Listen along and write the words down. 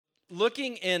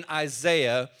looking in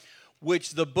Isaiah,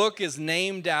 which the book is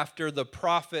named after the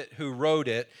prophet who wrote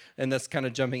it, and that's kind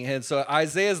of jumping ahead. So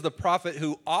Isaiah is the prophet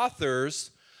who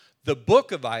authors the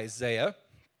book of Isaiah,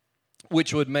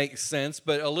 which would make sense,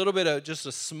 but a little bit of, just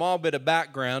a small bit of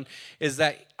background is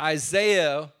that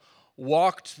Isaiah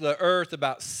walked the earth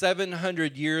about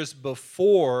 700 years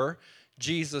before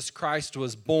Jesus Christ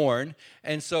was born,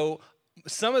 and so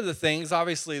some of the things,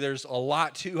 obviously there's a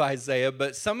lot to Isaiah,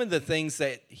 but some of the things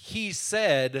that he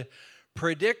said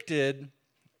predicted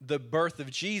the birth of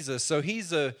Jesus. So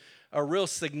he's a real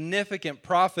significant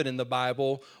prophet in the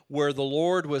Bible where the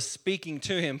Lord was speaking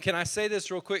to him. Can I say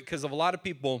this real quick? Because a lot of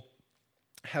people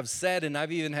have said, and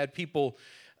I've even had people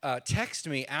text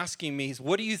me asking me,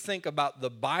 what do you think about the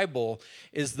Bible?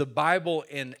 Is the Bible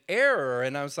in error?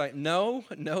 And I was like, no,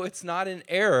 it's not in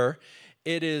error.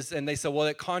 It is, and they said, well,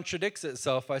 it contradicts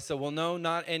itself. I said, well, no,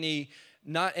 not any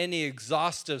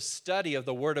exhaustive study of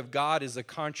the Word of God is a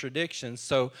contradiction.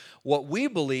 So what we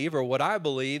believe, or what I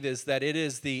believe, is that it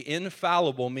is the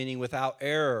infallible, meaning without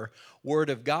error, Word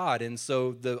of God. And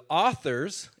so the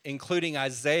authors, including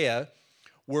Isaiah,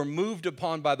 were moved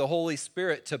upon by the Holy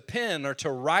Spirit to pen or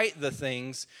to write the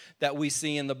things that we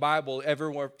see in the Bible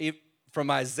everywhere, from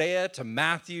Isaiah to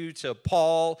Matthew to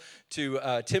Paul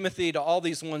to Timothy to all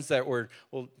these ones that were,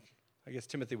 well, I guess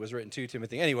Timothy was written to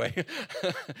Timothy. Anyway,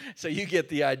 so you get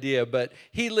the idea. But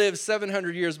he lived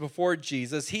 700 years before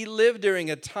Jesus. He lived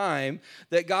during a time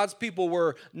that God's people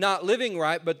were not living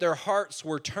right, but their hearts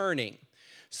were turning.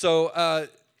 So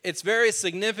it's very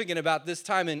significant about this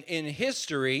time in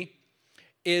history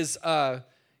is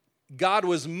God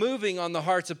was moving on the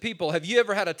hearts of people. Have you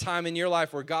ever had a time in your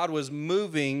life where God was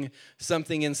moving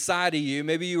something inside of you?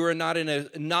 Maybe you were not in a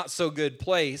not so good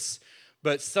place,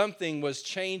 but something was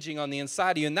changing on the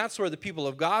inside of you. And that's where the people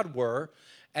of God were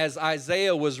as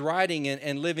Isaiah was writing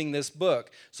and living this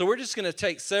book. So we're just going to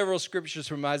take several scriptures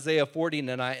from Isaiah 40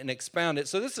 tonight and expound it.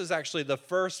 So this is actually the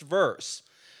first verse.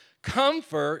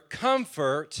 Comfort,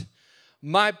 comfort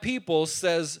my people,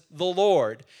 says the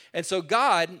Lord. And so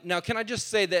God, now can I just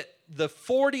say that the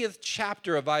 40th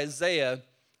chapter of Isaiah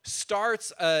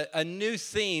starts a new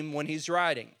theme when he's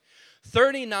writing.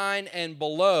 39 and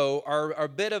below are a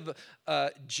bit of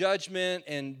judgment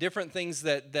and different things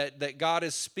that God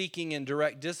is speaking in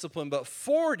direct discipline. But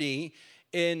 40,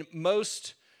 in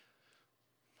most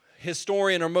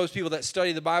historian or most people that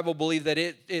study the Bible believe that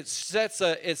it sets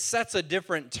a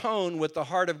different tone with the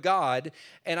heart of God.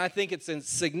 And I think it's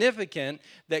significant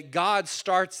that God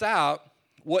starts out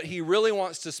what he really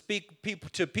wants to speak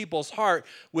to people's heart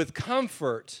with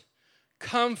comfort.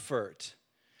 Comfort.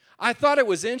 I thought it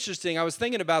was interesting. I was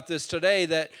thinking about this today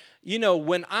that, you know,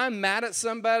 when I'm mad at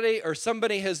somebody or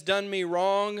somebody has done me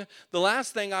wrong, the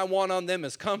last thing I want on them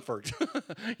is comfort.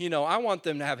 You know, I want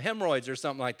them to have hemorrhoids or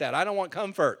something like that. I don't want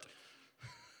comfort.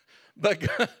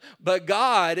 But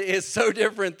God is so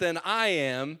different than I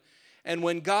am. And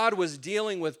when God was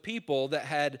dealing with people that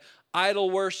had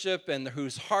idol worship and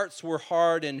whose hearts were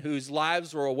hard and whose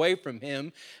lives were away from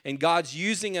him, and God's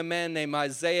using a man named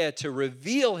Isaiah to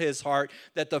reveal his heart,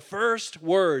 that the first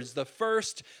words, the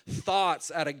first thoughts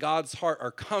out of God's heart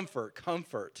are comfort.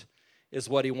 Comfort is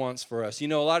what he wants for us. You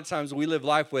know, a lot of times we live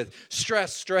life with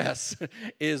stress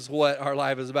is what our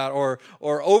life is about, or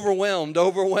overwhelmed,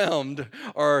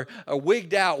 or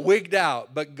wigged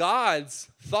out. But God's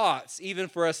thoughts, even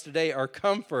for us today, are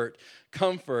comfort.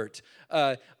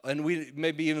 And we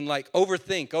maybe even like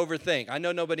overthink. I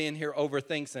know nobody in here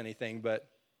overthinks anything, but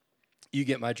you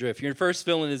get my drift. Your first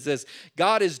feeling is this: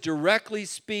 God is directly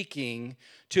speaking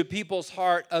to people's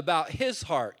heart about his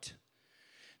heart.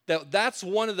 That's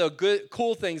one of the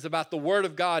cool things about the Word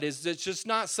of God is it's just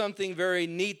not something very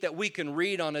neat that we can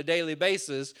read on a daily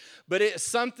basis, but it's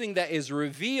something that is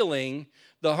revealing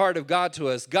the heart of God to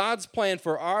us. God's plan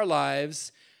for our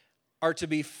lives are to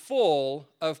be full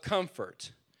of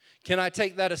comfort. Can I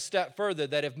take that a step further?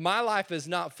 That if my life is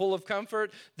not full of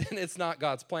comfort, then it's not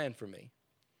God's plan for me.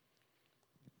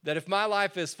 That if my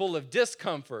life is full of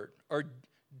discomfort or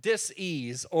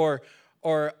dis-ease or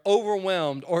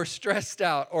overwhelmed or stressed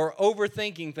out or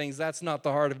overthinking things, that's not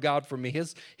the heart of God for me.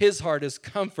 His heart is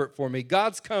comfort for me.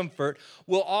 God's comfort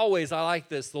will always, I like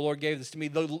this, the Lord gave this to me,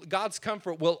 God's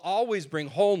comfort will always bring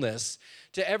wholeness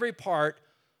to every part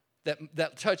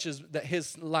that touches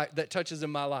in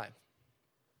my life.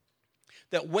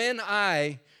 That when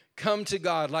I come to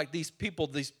God like these people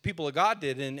of God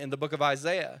did in the book of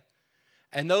Isaiah,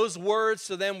 and those words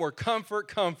to them were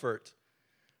comfort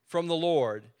from the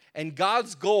Lord. And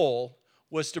God's goal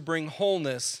was to bring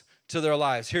wholeness to their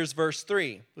lives. Here's verse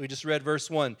 3. We just read verse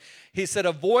 1. He said,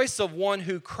 a voice of one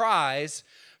who cries,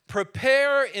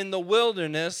 prepare in the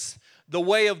wilderness the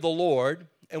way of the Lord.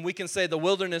 And we can say the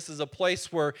wilderness is a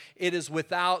place where it is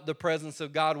without the presence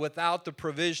of God, without the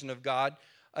provision of God,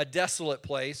 a desolate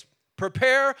place.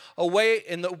 Prepare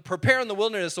in the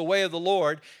wilderness a way of the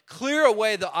Lord. Clear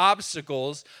away the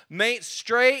obstacles. Make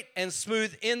straight and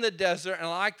smooth in the desert. And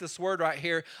I like this word right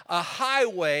here, a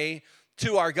highway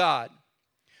to our God.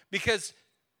 Because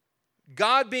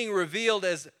God being revealed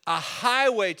as a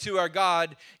highway to our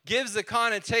God gives the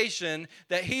connotation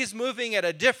that he's moving at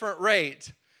a different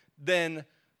rate than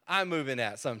I'm moving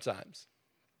at sometimes.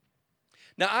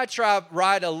 Now, I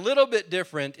ride a little bit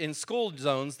different in school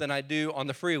zones than I do on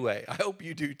the freeway. I hope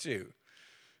you do too.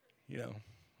 You know,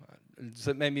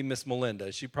 so maybe Miss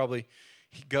Melinda. She probably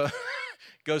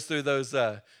goes through those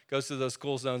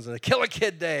school zones and the kill a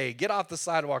kid day. Get off the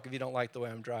sidewalk if you don't like the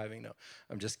way I'm driving. No,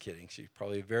 I'm just kidding. She's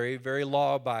probably very, very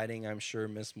law-abiding, I'm sure,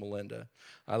 Miss Melinda.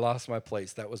 I lost my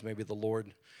place. That was maybe the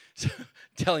Lord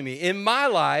telling me. In my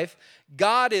life,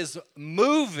 God is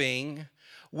moving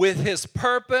with his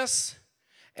purpose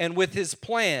and with his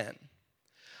plan.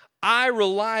 I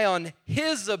rely on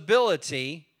his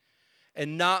ability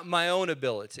and not my own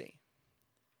ability.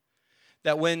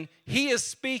 That when he is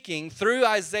speaking through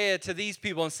Isaiah to these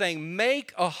people and saying,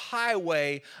 make a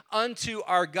highway unto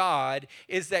our God,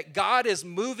 is that God is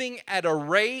moving at a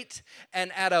rate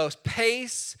and at a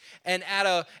pace and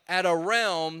at a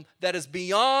realm that is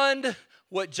beyond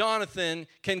what Jonathan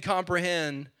can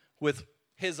comprehend with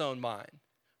his own mind.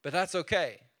 But that's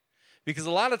okay. Because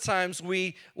a lot of times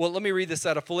let me read this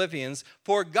out of Philippians.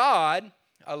 For God,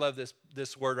 I love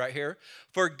this word right here.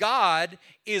 For God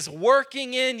is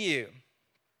working in you.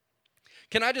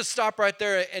 Can I just stop right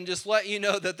there and just let you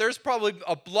know that there's probably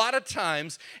a lot of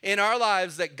times in our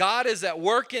lives that God is at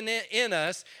work in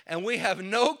us and we have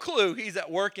no clue he's at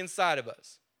work inside of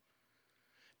us.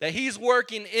 That he's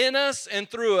working in us and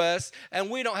through us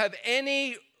and we don't have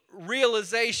any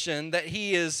realization that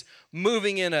he is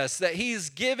moving in us, that he's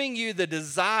giving you the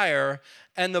desire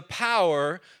and the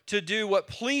power to do what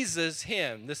pleases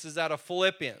him. This is out of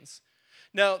Philippians.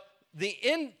 Now, the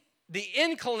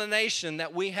inclination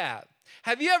that we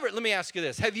have you ever, let me ask you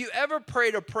this, have you ever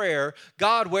prayed a prayer,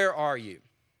 God, where are you?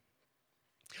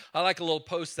 I like a little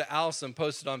post that Allison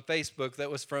posted on Facebook that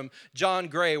was from John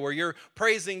Gray where you're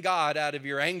praising God out of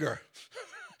your anger,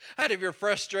 out of your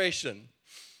frustration.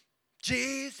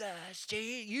 Jesus,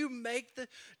 you make the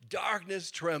darkness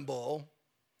tremble.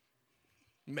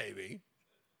 Maybe.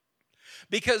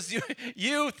 Because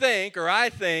you think, or I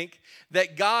think,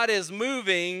 that God is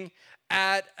moving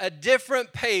at a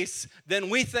different pace than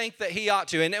we think that he ought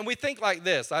to. And we think like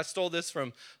this. I stole this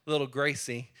from little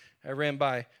Gracie. I ran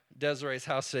by Desiree's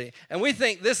house today. And we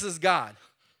think this is God.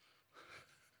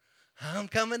 I'm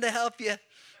coming to help you.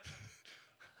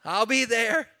 I'll be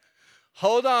there.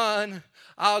 Hold on.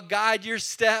 I'll guide your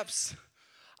steps.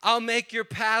 I'll make your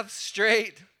path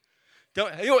straight.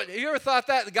 You ever thought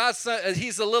that? God's son,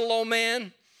 he's a little old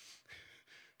man.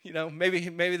 You know,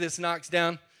 maybe this knocks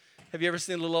down. Have you ever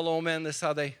seen a little old man? This is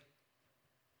how they...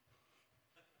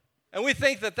 And we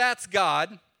think that that's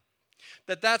God,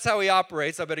 that that's how he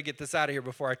operates. I better get this out of here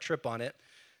before I trip on it.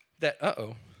 There's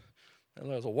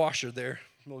a washer there.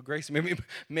 Little Grace,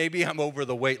 maybe I'm over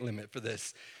the weight limit for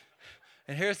this.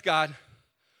 And here's God.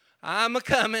 I'm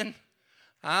a-coming.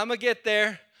 I'm a-get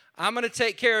there. I'm going to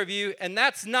take care of you. And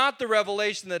that's not the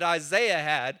revelation that Isaiah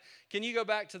had. Can you go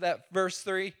back to that verse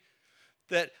 3?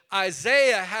 That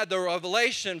Isaiah had the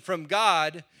revelation from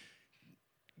God.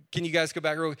 Can you guys go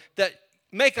back real quick? That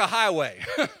make a highway.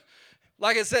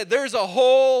 Like I said, there's a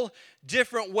whole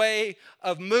different way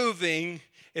of moving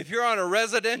if you're on a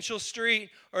residential street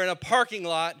or in a parking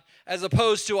lot as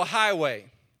opposed to a highway.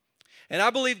 And I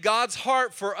believe God's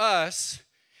heart for us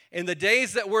in the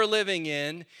days that we're living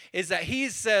in is that he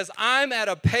says, I'm at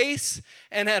a pace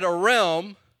and at a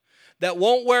realm that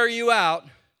won't wear you out,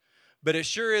 but it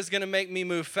sure is going to make me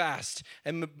move fast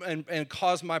and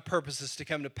cause my purposes to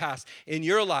come to pass in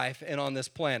your life and on this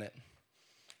planet.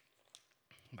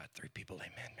 About 3 people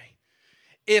amen me.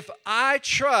 If I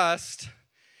trust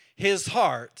his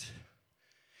heart,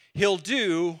 he'll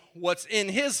do what's in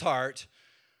his heart.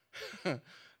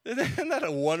 Isn't that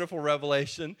a wonderful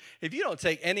revelation? If you don't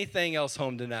take anything else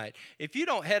home tonight, if you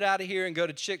don't head out of here and go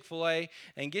to Chick-fil-A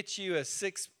and get you a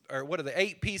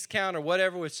 8-piece count or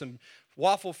whatever with some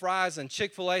waffle fries and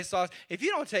Chick-fil-A sauce, if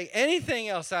you don't take anything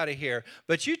else out of here,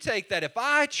 but you take that, if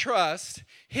I trust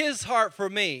his heart for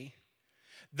me,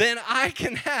 then I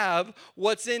can have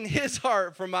what's in his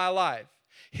heart for my life.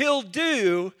 He'll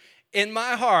do in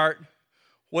my heart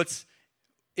what's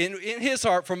in his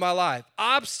heart for my life.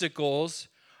 Obstacles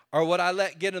are what I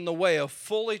let get in the way of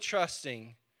fully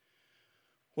trusting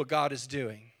what God is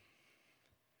doing.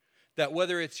 That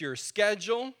whether it's your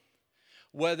schedule,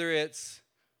 whether it's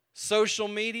social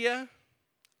media.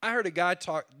 I heard a guy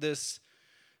talk this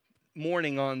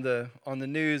morning on the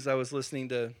news. I was listening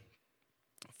to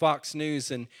Fox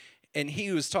News, and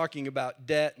he was talking about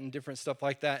debt and different stuff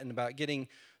like that, and about getting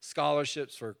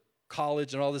scholarships for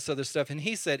college and all this other stuff. And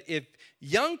he said if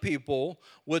young people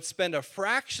would spend a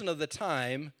fraction of the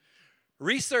time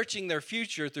researching their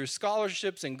future through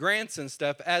scholarships and grants and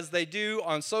stuff as they do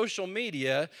on social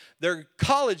media, their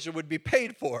college would be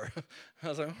paid for. I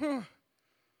was like,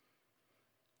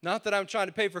 Not that I'm trying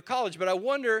to pay for college, but I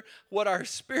wonder what our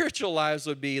spiritual lives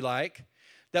would be like,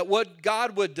 that what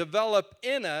God would develop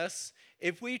in us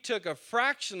if we took a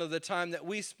fraction of the time that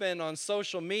we spend on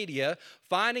social media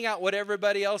finding out what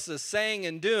everybody else is saying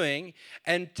and doing,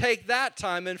 and take that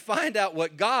time and find out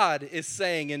what God is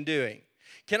saying and doing.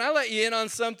 Can I let you in on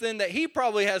something? That he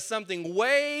probably has something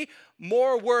way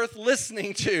more worth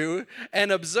listening to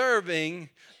and observing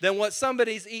than what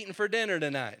somebody's eating for dinner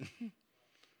tonight.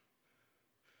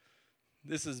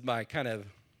 This is my kind of,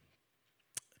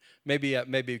 maybe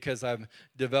because I've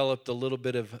developed a little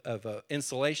bit of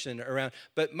insulation around.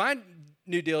 But my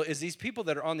new deal is these people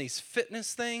that are on these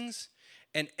fitness things,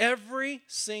 and every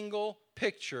single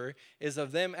picture is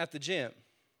of them at the gym.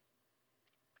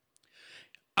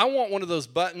 I want one of those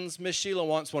buttons. Miss Sheila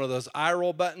wants one of those eye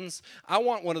roll buttons. I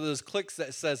want one of those clicks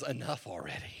that says, enough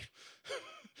already.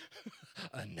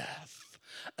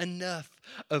 Enough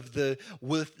of the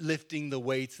lifting the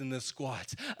weights and the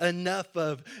squats. Enough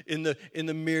of in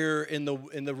the mirror in the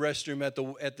restroom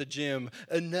at the gym.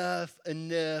 Enough.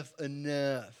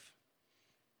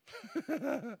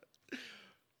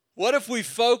 What if we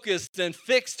focused and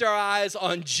fixed our eyes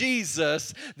on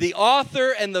Jesus, the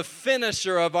author and the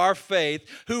finisher of our faith,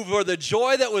 who for the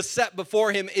joy that was set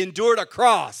before him endured a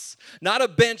cross, not a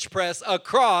bench press, a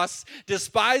cross,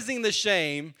 despising the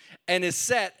shame, and is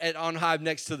set on high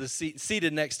next to the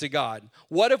seated next to God.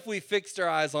 What if we fixed our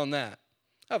eyes on that?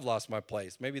 I've lost my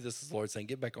place. Maybe this is the Lord saying,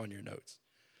 get back on your notes.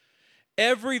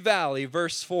 Every valley,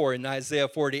 verse 4 in Isaiah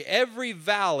 40, every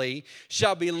valley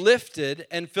shall be lifted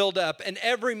and filled up, and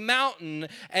every mountain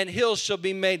and hill shall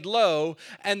be made low,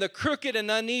 and the crooked and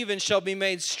uneven shall be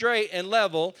made straight and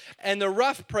level, and the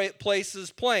rough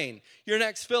places plain. Your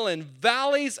next fill-in,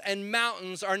 valleys and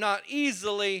mountains are not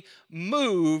easily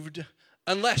moved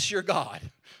unless you're God.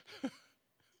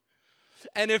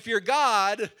 And if you're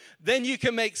God, then you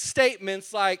can make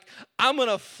statements like, I'm going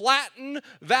to flatten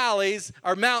valleys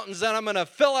or mountains, and I'm going to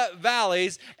fill up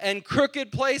valleys, and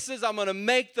crooked places, I'm going to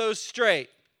make those straight.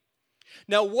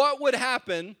 Now, what would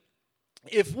happen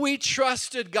if we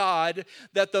trusted God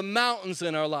that the mountains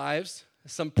in our lives,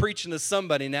 I'm preaching to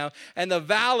somebody now, and the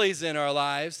valleys in our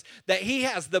lives, that he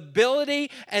has the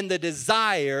ability and the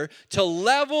desire to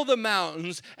level the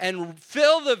mountains and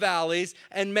fill the valleys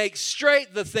and make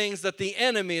straight the things that the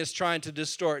enemy is trying to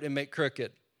distort and make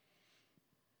crooked.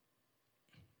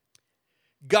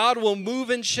 God will move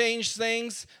and change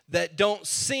things that don't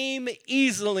seem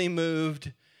easily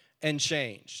moved and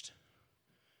changed.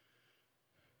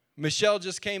 Michelle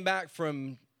just came back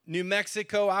from New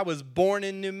Mexico. I was born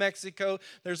in New Mexico.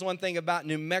 There's one thing about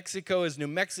New Mexico is New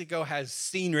Mexico has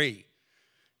scenery.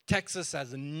 Texas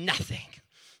has nothing.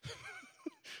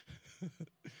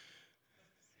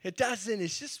 It doesn't.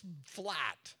 It's just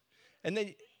flat. And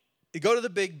then you go to the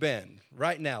Big Bend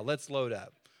right now. Let's load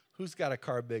up. Who's got a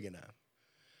car big enough?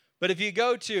 But if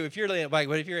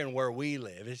you're in where we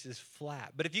live, it's just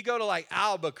flat. But if you go to like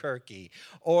Albuquerque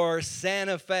or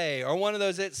Santa Fe or one of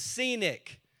those, it's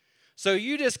scenic. So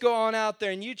you just go on out there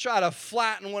and you try to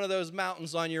flatten one of those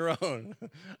mountains on your own.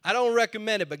 I don't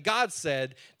recommend it, but God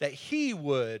said that he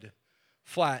would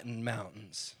flatten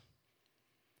mountains.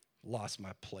 Lost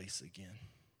my place again.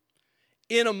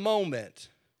 In a moment,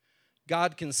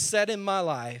 God can set in my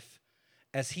life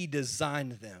as he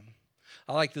designed them.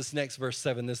 I like this next verse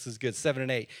 7. This is good. 7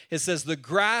 and 8. It says, the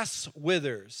grass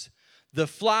withers, the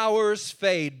flowers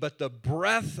fade, but the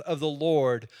breath of the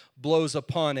Lord blows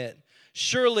upon it.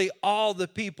 Surely all the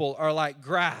people are like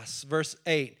grass. Verse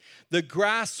 8, the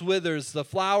grass withers, the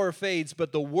flower fades,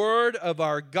 but the word of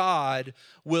our God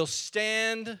will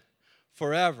stand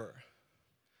forever.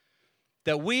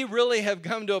 That we really have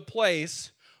come to a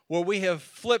place where we have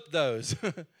flipped those,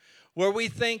 where we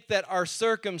think that our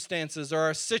circumstances or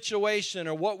our situation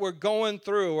or what we're going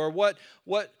through or what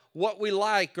we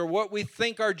like or what we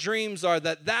think our dreams are,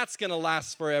 that's going to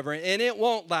last forever, and it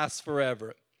won't last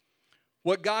forever.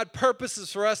 What God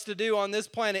purposes for us to do on this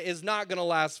planet is not going to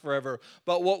last forever.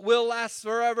 But what will last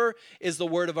forever is the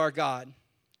word of our God.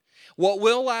 What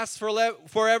will last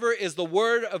forever is the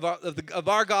word of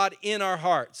our God in our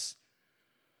hearts.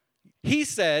 He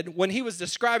said, when he was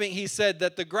describing, he said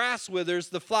that the grass withers,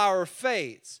 the flower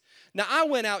fades. Now, I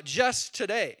went out just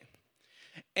today,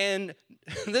 and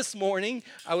this morning,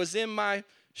 I was in my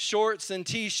shorts and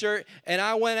t-shirt, and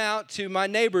I went out to my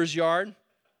neighbor's yard,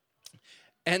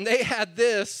 and they had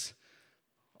this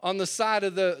on the side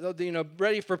of the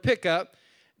ready for pickup.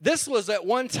 This was at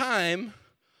one time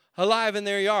alive in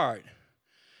their yard.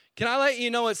 Can I let you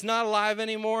know it's not alive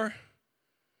anymore?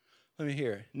 Let me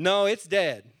hear. No, it's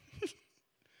dead.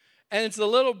 And it's a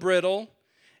little brittle,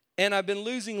 and I've been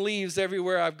losing leaves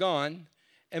everywhere I've gone,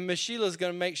 and Miss Sheila's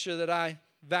going to make sure that I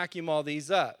vacuum all these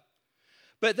up.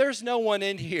 But there's no one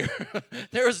in here.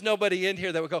 There is nobody in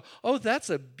here that would go, oh, that's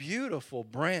a beautiful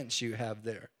branch you have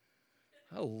there.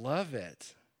 I love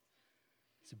it.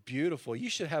 It's beautiful. You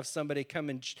should have somebody come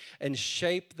and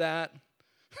shape that,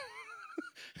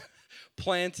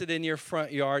 plant it in your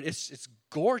front yard. It's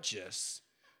gorgeous.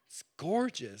 It's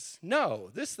gorgeous. No,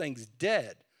 this thing's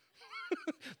dead.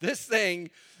 This thing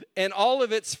and all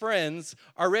of its friends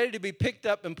are ready to be picked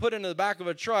up and put into the back of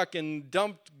a truck and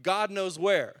dumped God knows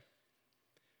where.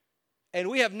 And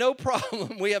we have no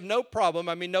problem. We have no problem.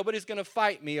 I mean, nobody's going to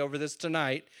fight me over this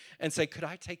tonight and say, could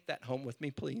I take that home with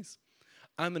me, please?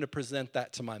 I'm going to present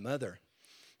that to my mother.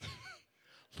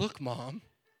 Look, Mom,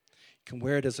 you can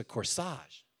wear it as a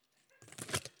corsage.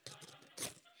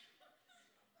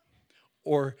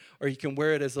 Or you can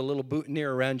wear it as a little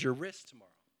boutonniere around your wrist tomorrow.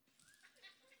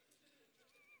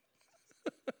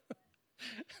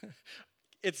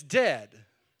 It's dead.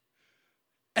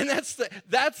 And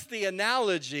that's the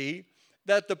analogy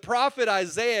that the prophet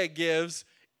Isaiah gives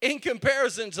in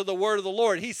comparison to the word of the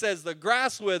Lord. He says the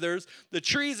grass withers, the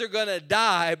trees are going to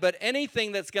die, but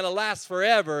anything that's going to last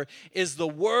forever is the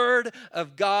word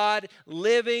of God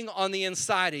living on the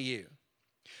inside of you.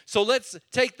 So let's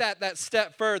take that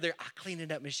step further. I clean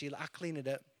it up, Miss Sheila. I clean it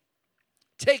up.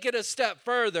 Take it a step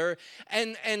further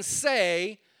and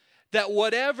say that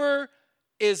whatever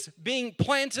is being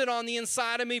planted on the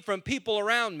inside of me from people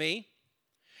around me,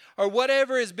 or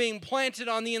whatever is being planted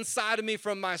on the inside of me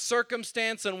from my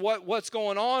circumstance and what's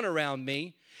going on around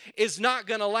me, is not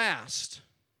going to last.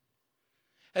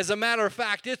 As a matter of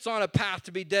fact, it's on a path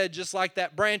to be dead just like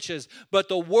that branch is. But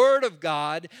the word of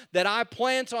God that I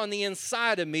plant on the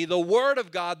inside of me, the word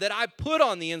of God that I put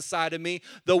on the inside of me,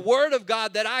 the word of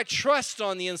God that I trust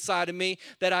on the inside of me,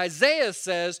 that Isaiah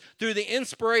says through the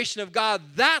inspiration of God,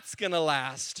 that's going to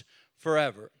last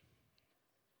forever.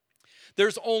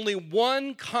 There's only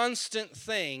one constant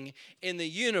thing in the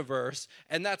universe,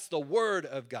 and that's the word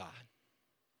of God.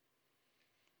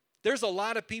 There's a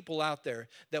lot of people out there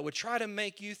that would try to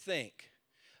make you think,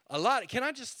 can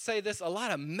I just say this? A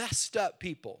lot of messed up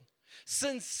people,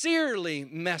 sincerely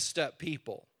messed up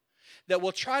people, that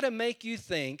will try to make you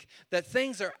think that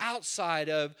things are outside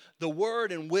of the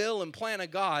word and will and plan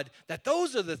of God, that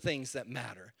those are the things that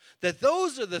matter, that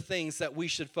those are the things that we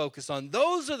should focus on.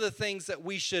 Those are the things that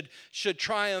we should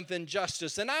triumph in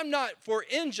justice. And I'm not for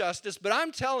injustice, but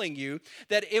I'm telling you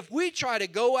that if we try to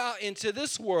go out into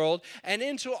this world and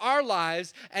into our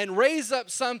lives and raise up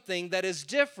something that is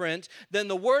different than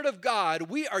the word of God,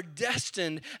 we are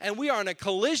destined and we are on a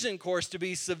collision course to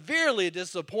be severely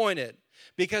disappointed.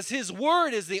 Because his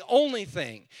word is the only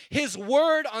thing. His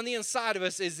word on the inside of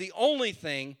us is the only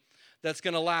thing that's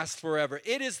going to last forever.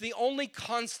 It is the only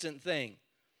constant thing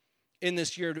in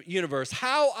this universe.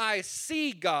 How I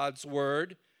see God's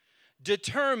word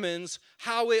determines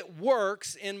how it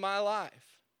works in my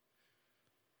life.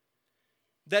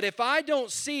 That if I don't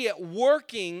see it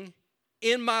working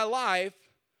in my life,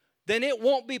 then it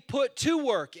won't be put to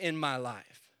work in my life.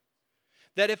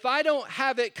 That if I don't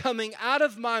have it coming out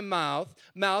of my mouth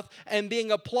and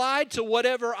being applied to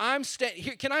whatever I'm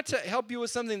here, can I help you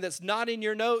with something that's not in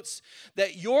your notes?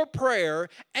 That your prayer,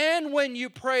 and when you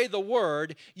pray the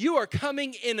word, you are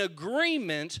coming in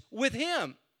agreement with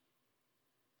him.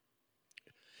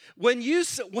 When we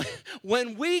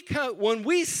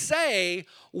say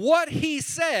what he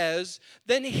says,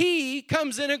 then he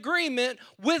comes in agreement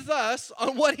with us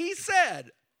on what he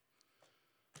said.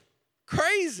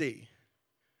 Crazy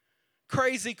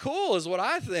cool is what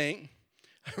I think.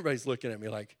 Everybody's looking at me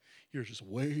like, you're just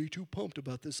way too pumped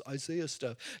about this Isaiah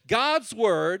stuff. God's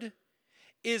word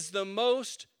is the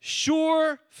most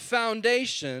sure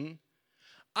foundation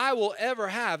I will ever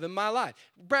have in my life.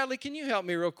 Bradley, can you help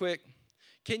me real quick?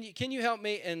 Can you help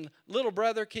me? And little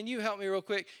brother, can you help me real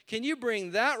quick? Can you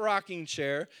bring that rocking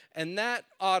chair and that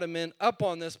ottoman up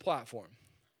on this platform?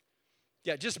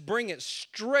 Yeah, just bring it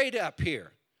straight up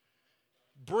here.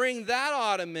 Bring that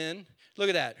ottoman Look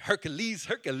at that. Hercules,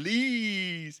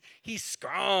 Hercules. He's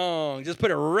strong. Just put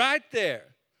it right there.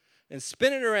 And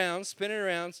spin it around, spin it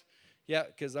around. Yeah,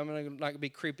 because I'm not going to be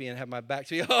creepy and have my back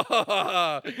to you.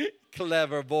 Oh,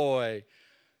 clever boy.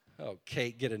 Oh,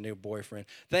 Kate, get a new boyfriend.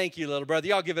 Thank you, little brother.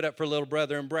 Y'all give it up for little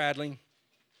brother and Bradley.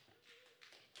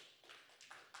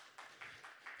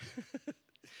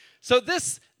 So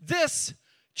this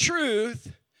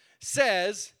truth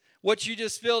says, what you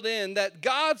just filled in, that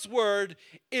God's word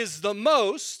is the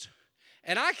most,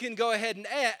 and I can go ahead and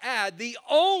add, the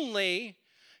only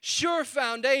sure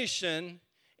foundation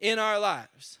in our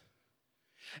lives.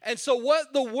 And so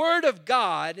what the word of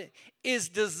God is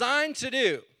designed to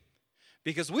do,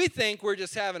 because we think we're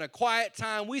just having a quiet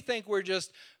time, we think we're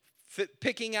just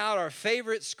picking out our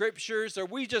favorite scriptures, or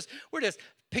we're just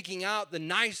picking out the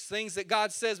nice things that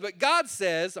God says. But God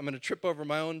says, I'm going to trip over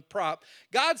my own prop,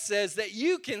 God says that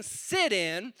you can sit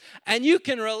in and you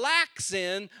can relax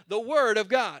in the Word of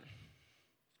God.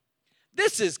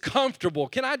 This is comfortable.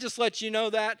 Can I just let you know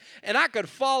that? And I could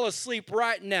fall asleep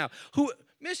right now.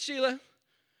 Miss Sheila,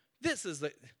 this is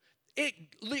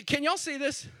can y'all see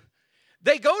this?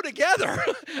 They go together.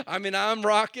 I mean, I'm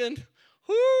rocking.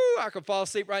 Whoo, I could fall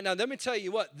asleep right now. Let me tell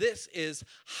you what, this is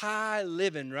high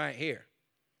living right here.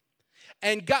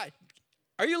 And God,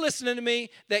 are you listening to me?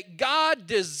 That God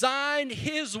designed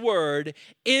His Word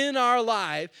in our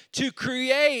life to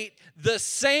create the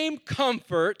same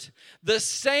comfort, the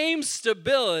same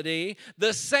stability,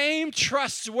 the same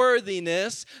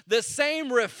trustworthiness, the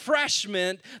same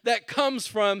refreshment that comes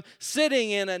from sitting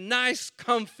in a nice,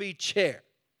 comfy chair.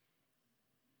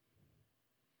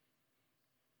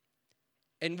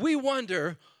 And we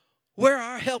wonder where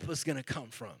our help is going to come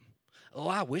from. Oh,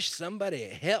 I wish somebody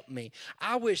would help me.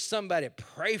 I wish somebody would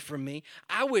pray for me.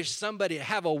 I wish somebody would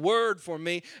have a word for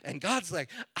me. And God's like,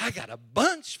 I got a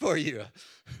bunch for you.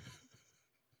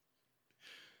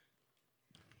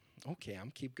 Okay,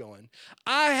 I'm keep going.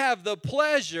 I have the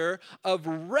pleasure of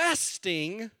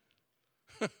resting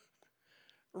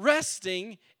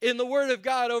in the Word of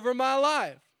God over my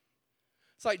life.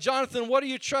 It's like, Jonathan, what are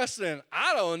you trusting in?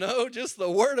 I don't know, just the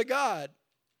Word of God.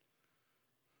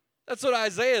 That's what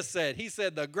Isaiah said. He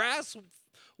said, the grass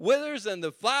withers and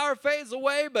the flower fades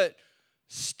away, but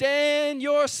stand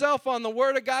yourself on the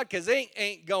Word of God, because it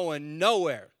ain't going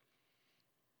nowhere.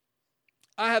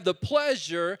 I have the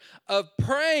pleasure of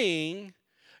praying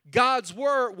God's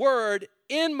word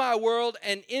in my world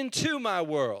and into my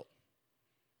world.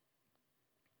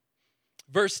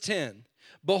 Verse 10,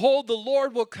 behold, the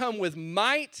Lord will come with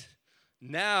might.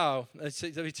 Now, let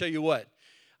me tell you what.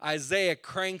 Isaiah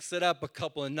cranks it up a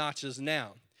couple of notches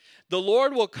now. The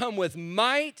Lord will come with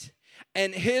might,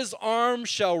 and His arm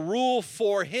shall rule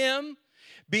for Him.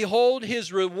 Behold,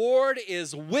 His reward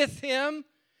is with Him,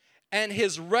 and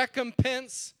His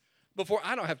recompense before.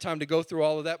 I don't have time to go through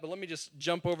all of that, but let me just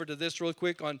jump over to this real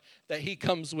quick on that He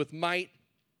comes with might.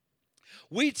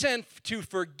 We tend to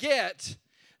forget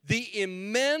the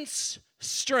immense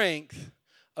strength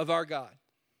of our God.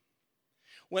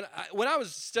 When I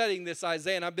was studying this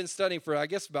Isaiah, and I've been studying for, I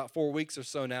guess, about 4 weeks or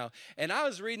so now, and I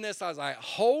was reading this, I was like,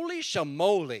 holy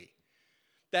shamoly,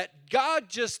 that God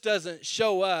just doesn't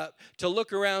show up to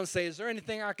look around and say, is there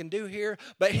anything I can do here?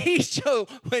 But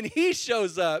when He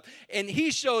shows up, and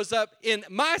He shows up in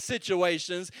my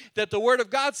situations, that the Word of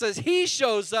God says He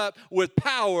shows up with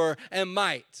power and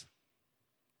might.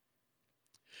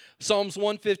 Psalms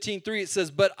 115:3, it says,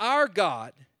 but our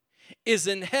God is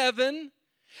in heaven,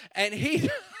 and He,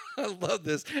 I love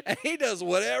this, and He does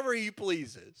whatever He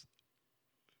pleases.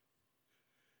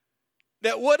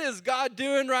 That what is God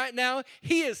doing right now?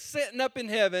 He is sitting up in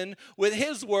heaven with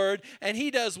His Word, and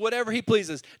He does whatever He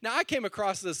pleases. Now, I came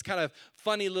across this kind of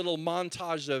funny little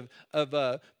montage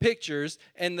of pictures,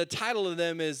 and the title of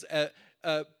them is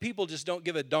People Just Don't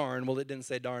Give a Darn. Well, it didn't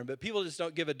say darn, but people just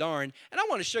don't give a darn. And I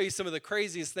want to show you some of the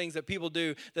craziest things that people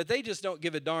do that they just don't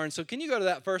give a darn. So can you go to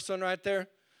that first one right there?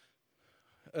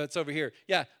 It's over here.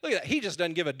 Yeah, look at that. He just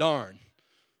doesn't give a darn.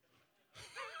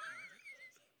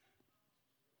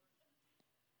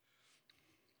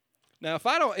 Now,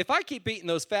 if I keep eating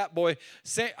those Fat Boy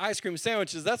ice cream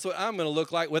sandwiches, that's what I'm going to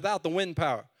look like without the wind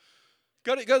power.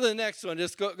 Go to the next one.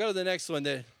 Just go to the next one.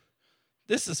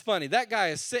 This is funny. That guy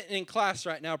is sitting in class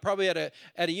right now, probably at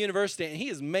a university, and he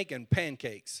is making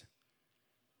pancakes.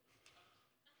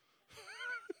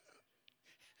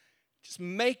 Just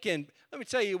making. Let me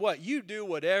tell you what, you do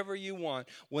whatever you want.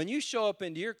 When you show up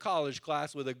into your college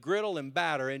class with a griddle and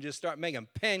batter and just start making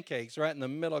pancakes right in the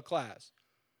middle of class.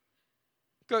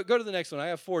 Go to the next one. I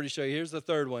have 4 to show you. Here's the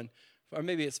third one. Or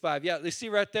maybe it's 5. Yeah, you see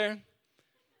right there?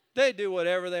 They do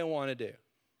whatever they want to do.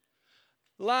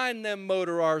 Line them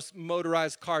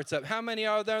motorized carts up. How many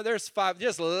are there? There's 5.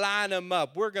 Just line them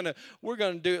up. We're gonna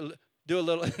do a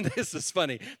little. This is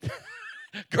funny.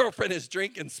 Girlfriend is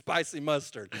drinking spicy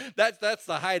mustard. That's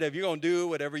the height of you're gonna do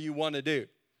whatever you want to do.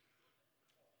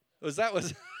 Was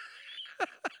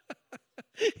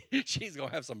she's going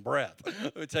to have some breath.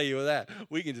 Let me tell you that.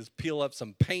 We can just peel up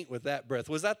some paint with that breath.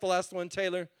 Was that the last one,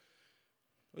 Taylor?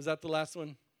 Was that the last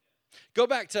one? Go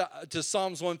back to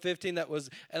Psalms 115. And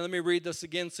let me read this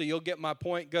again so you'll get my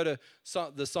point. Go to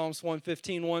the Psalms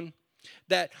 115 one.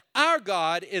 That our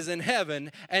God is in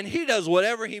heaven and he does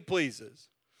whatever he pleases.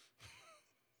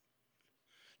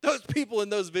 Those people in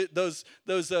those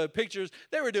pictures,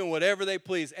 they were doing whatever they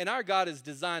please. And our God is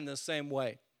designed the same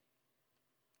way.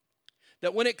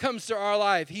 That when it comes to our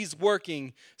life, he's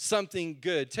working something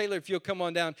good. Taylor, if you'll come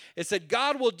on down. It said,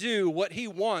 God will do what he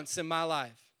wants in my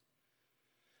life.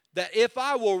 That if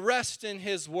I will rest in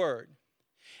his word,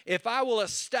 if I will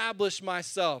establish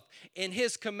myself in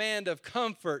his command of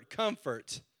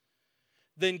comfort,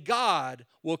 then God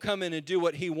will come in and do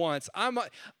what he wants. I'm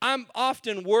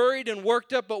often worried and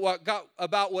worked up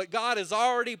about what God has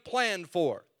already planned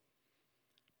for.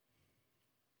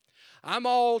 I'm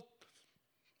all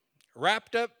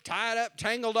wrapped up, tied up,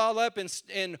 tangled all up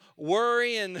in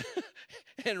worry and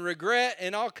regret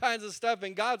and all kinds of stuff.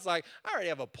 And God's like, I already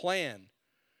have a plan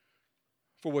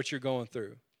for what you're going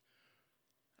through.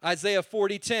 Isaiah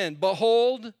 40:10,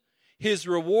 behold, his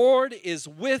reward is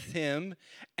with him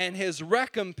and his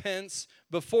recompense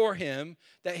before him.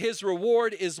 That his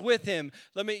reward is with him.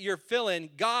 You're feeling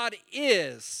God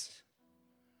is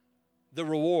the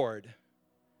reward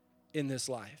in this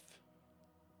life.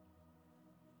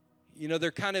 You know,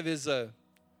 there kind of is a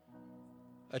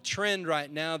trend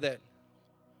right now that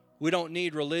we don't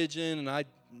need religion, and I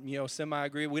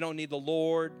semi-agree. We don't need the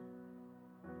Lord.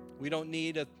 We don't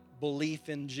need a belief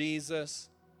in Jesus.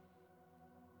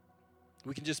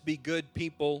 We can just be good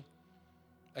people,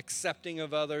 accepting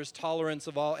of others, tolerance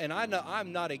of all. And I know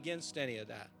I'm not against any of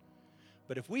that.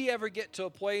 But if we ever get to a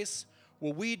place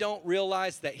where we don't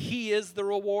realize that he is the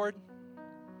reward,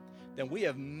 then we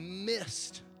have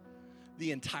missed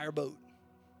the entire boat.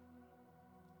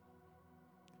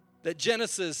 That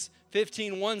Genesis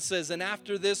 15:1 says, and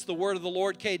after this the word of the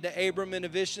Lord came to Abram in a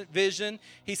vision.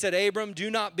 He said, Abram, do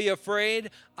not be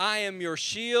afraid. I am your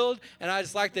shield. And I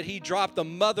just like that he dropped the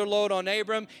mother load on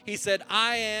Abram. He said,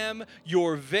 I am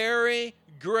your very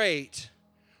great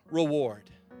reward.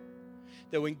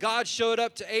 That when God showed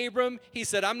up to Abram, he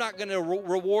said, I'm not going to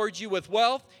reward you with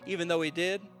wealth, even though he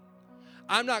did.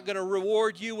 I'm not going to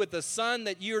reward you with a son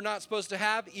that you're not supposed to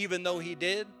have, even though he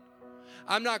did.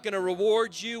 I'm not going to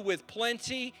reward you with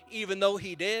plenty, even though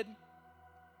he did.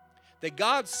 That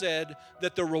God said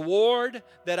that the reward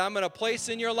that I'm going to place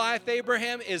in your life,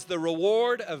 Abraham, is the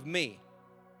reward of me.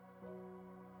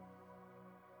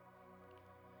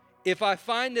 If I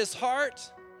find his heart,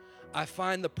 I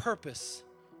find the purpose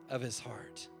of his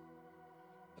heart,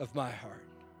 of my heart.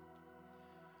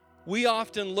 We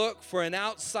often look for an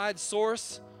outside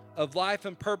source of life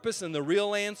and purpose, and the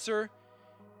real answer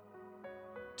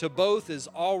to both is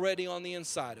already on the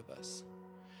inside of us.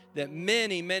 That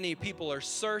many, many people are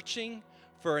searching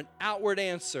for an outward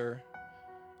answer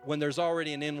when there's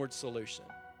already an inward solution.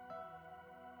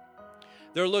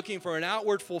 They're looking for an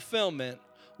outward fulfillment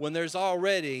when there's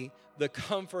already the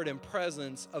comfort and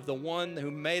presence of the one who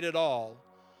made it all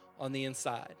on the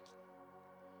inside.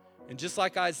 And just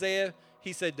like Isaiah,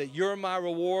 he said that you're my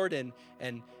reward, and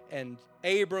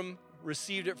Abram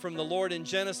received it from the Lord in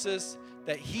Genesis,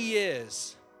 that he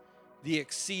is the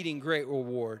exceeding great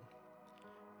reward.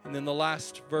 And then the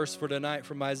last verse for tonight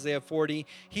from Isaiah 40,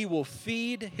 he will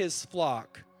feed his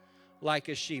flock like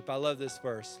a sheep. I love this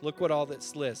verse. Look what all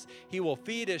this lists. He will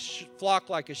feed his flock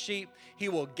like a sheep. He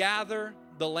will gather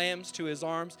the lambs to his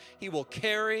arms. He will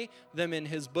carry them in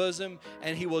his bosom,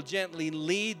 and he will gently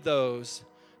lead those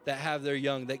that have their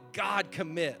young. That God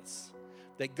commits,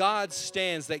 that God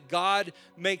stands, that God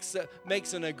makes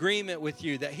an agreement with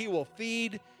you, that he will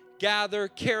feed, gather,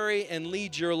 carry, and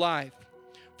lead your life.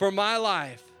 For my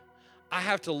life, I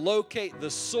have to locate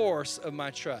the source of my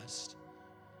trust.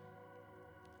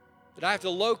 That I have to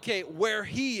locate where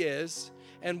he is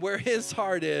and where his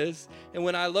heart is. And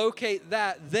when I locate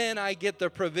that, then I get the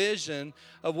provision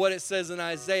of what it says in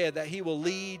Isaiah, that he will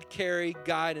lead, carry,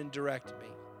 guide, and direct me.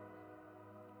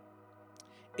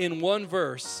 In one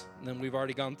verse, and then we've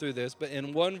already gone through this, but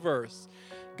in one verse,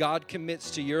 God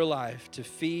commits to your life to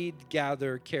feed,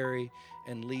 gather, carry,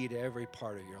 and lead every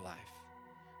part of your life.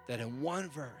 That in one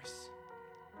verse,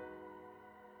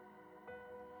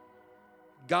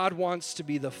 God wants to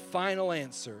be the final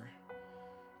answer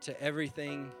to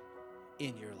everything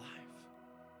in your life.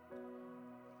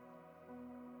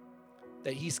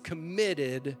 That he's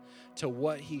committed to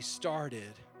what he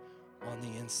started on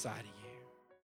the inside of you.